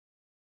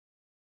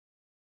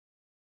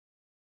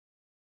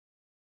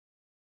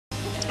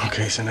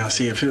Okay, so now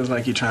see, it feels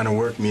like you're trying to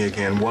work me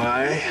again.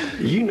 Why?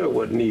 You know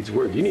what needs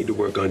work. You need to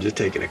work on just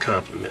taking a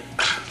compliment.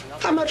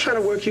 I'm not trying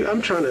to work you.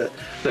 I'm trying to...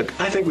 Look,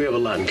 I think we have a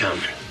lot in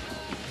common.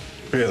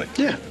 Really?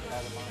 Yeah.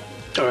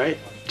 All right,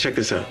 check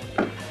this out.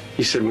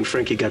 You said when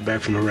Frankie got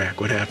back from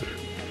Iraq, what happened?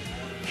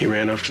 He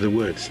ran off to the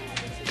woods.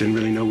 Didn't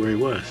really know where he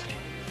was.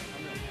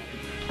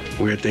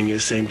 Weird thing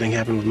is, same thing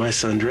happened with my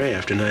son Dre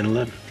after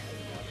 9/11.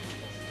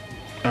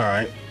 All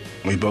right.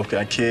 We both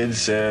got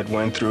kids that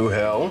went through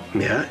hell.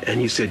 Yeah,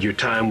 and you said your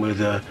time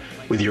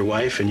with your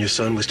wife and your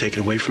son was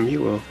taken away from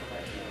you. Well,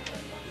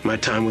 my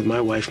time with my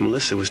wife,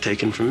 Melissa, was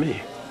taken from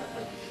me.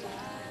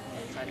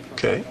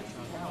 Okay.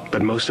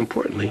 But most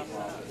importantly,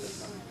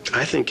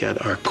 I think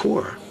at our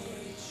core,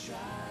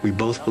 we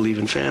both believe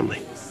in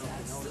family.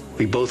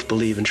 We both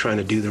believe in trying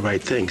to do the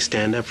right thing,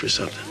 stand up for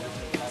something.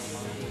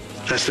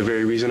 That's the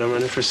very reason I'm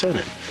running for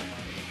Senate.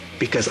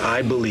 Because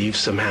I believe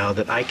somehow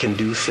that I can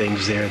do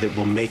things there that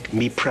will make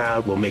me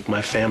proud, will make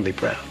my family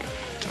proud.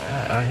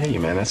 I hear you,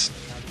 man. That's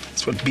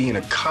what being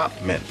a cop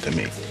meant to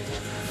me.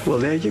 Well,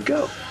 there you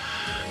go.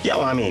 Yeah,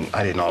 well, I mean,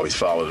 I didn't always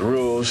follow the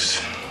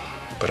rules,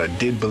 but I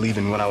did believe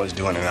in what I was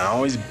doing, and I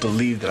always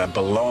believed that I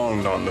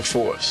belonged on the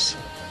force.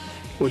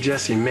 Well,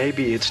 Jesse,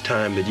 maybe it's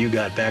time that you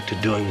got back to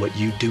doing what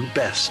you do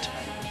best.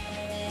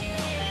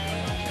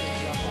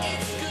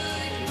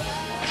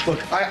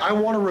 Look, I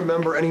want to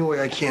remember any way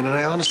I can, and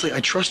I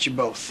trust you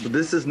both. But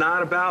this is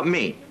not about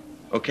me,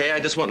 okay? I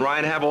just want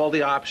Ryan to have all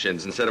the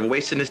options instead of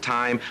wasting his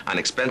time on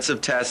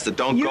expensive tests that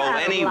don't go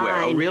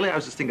anywhere. Oh, really? I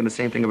was just thinking the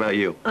same thing about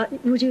you.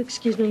 Would you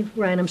excuse me,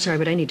 Ryan? I'm sorry,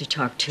 but I need to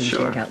talk to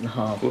Jake out in the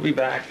hall. We'll be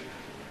back.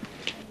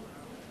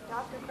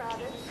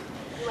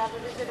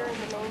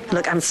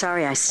 Look, I'm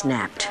sorry I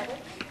snapped.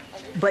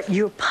 But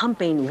you're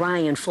pumping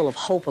Ryan full of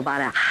hope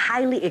about a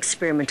highly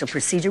experimental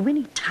procedure. We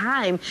need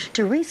time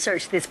to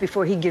research this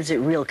before he gives it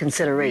real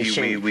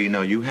consideration. We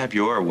know you have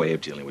your way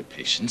of dealing with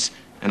patients,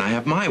 and I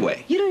have my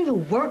way. You don't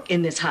even work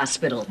in this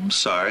hospital. I'm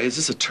sorry, is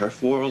this a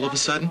turf war all of a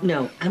sudden?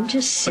 No, I'm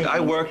just saying. Look, I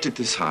worked at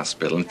this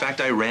hospital. In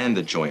fact, I ran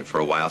the joint for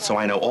a while, so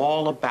I know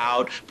all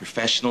about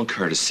professional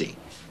courtesy.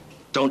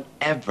 Don't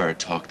ever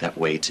talk that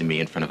way to me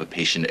in front of a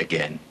patient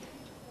again.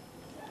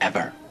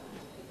 Ever.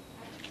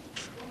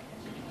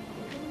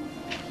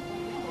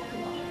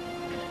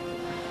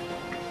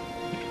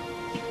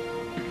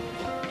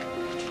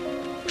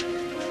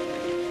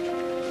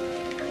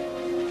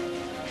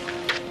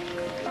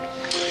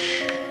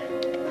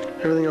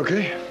 Everything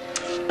okay?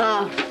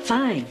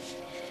 Fine.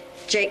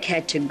 Jake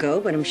had to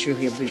go, but I'm sure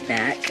he'll be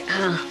back.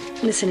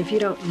 Listen, if you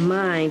don't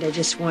mind, I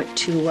just want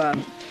to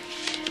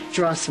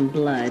draw some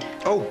blood.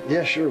 Oh,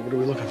 yeah, sure. What are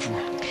we looking for?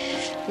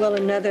 Well,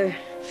 another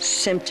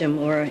symptom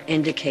or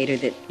indicator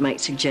that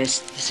might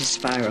suggest this is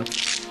spiral.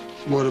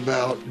 What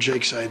about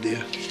Jake's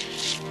idea?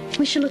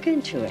 We should look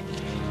into it.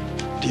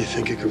 Do you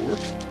think it could work?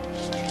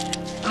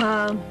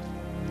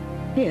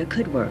 Yeah, it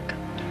could work.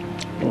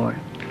 Or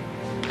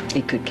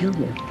it could kill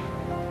you.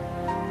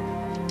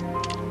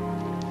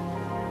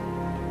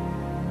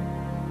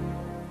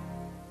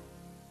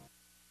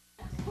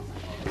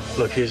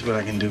 Look, here's what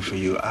I can do for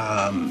you.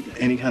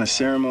 Any kind of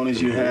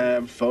ceremonies you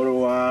have,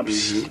 photo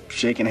ops,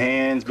 shaking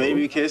hands,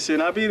 baby kissing,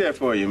 I'll be there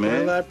for you,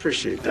 man. Well, I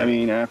appreciate that. I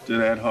mean, after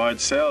that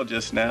hard sell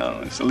just now,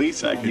 it's the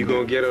least I can do. You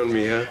gonna get on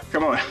me, huh?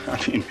 Come on.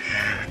 I mean,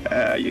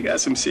 you got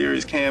some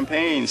serious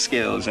campaign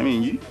skills. I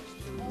mean,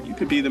 you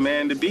could be the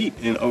man to beat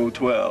in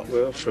 012.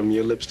 Well, from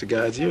your lips to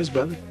God's ears,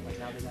 brother.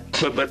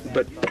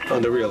 But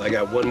on the real, I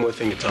got one more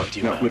thing to talk to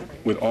you about.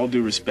 With all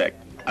due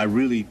respect, I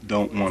really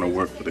don't want to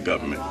work for the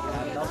government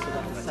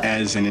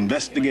as an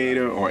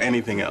investigator or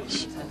anything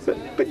else.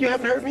 But you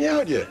haven't heard me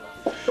out yet.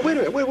 Wait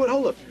a minute, wait,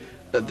 hold up.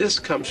 Now, this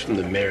comes from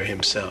the mayor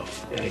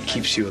himself, and it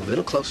keeps you a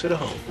little closer to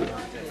home.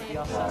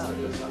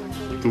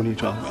 What are you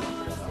talking about?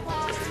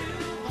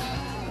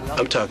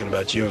 I'm talking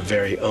about your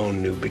very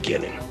own new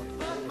beginning.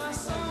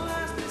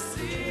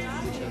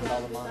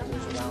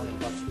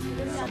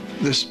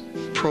 This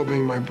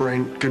probing my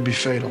brain could be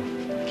fatal.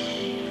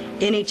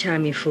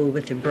 Anytime you fool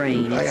with the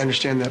brain. I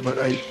understand that, but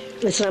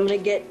Listen, I'm gonna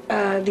get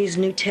these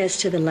new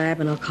tests to the lab,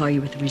 and I'll call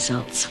you with the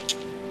results.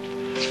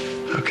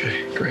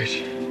 Okay,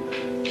 great.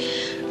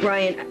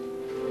 Ryan,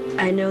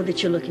 I know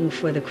that you're looking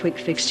for the quick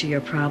fix to your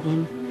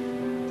problem,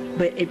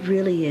 but it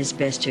really is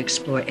best to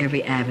explore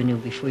every avenue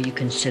before you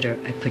consider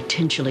a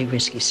potentially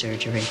risky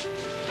surgery.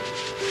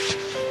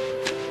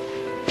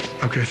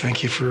 Okay,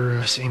 thank you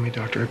for seeing me,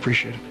 Doctor. I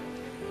appreciate it.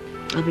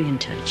 I'll be in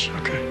touch.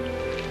 Okay.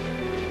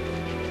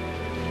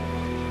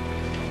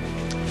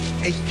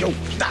 Hey, yo,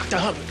 Dr.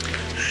 Hubbard.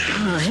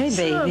 Oh, hey,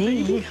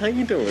 baby. How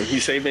you doing? You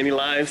saved any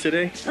lives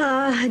today?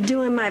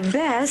 Doing my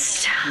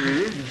best.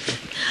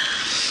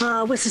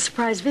 What's the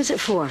surprise visit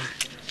for?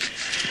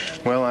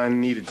 Well, I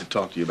needed to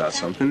talk to you about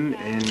something,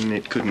 and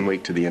it couldn't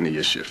wait till the end of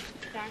your shift.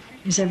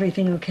 Is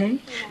everything okay?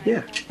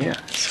 Yeah,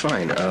 it's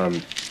fine.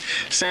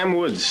 Sam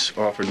Woods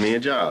offered me a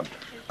job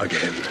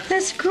again.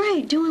 That's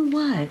great. Doing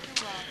what?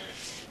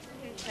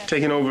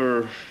 Taking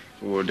over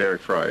for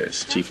Derek Fry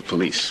as chief of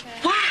police.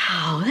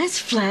 Wow, that's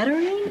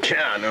flattering.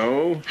 Yeah, I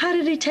know. How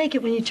did he take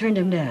it when you turned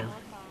him down?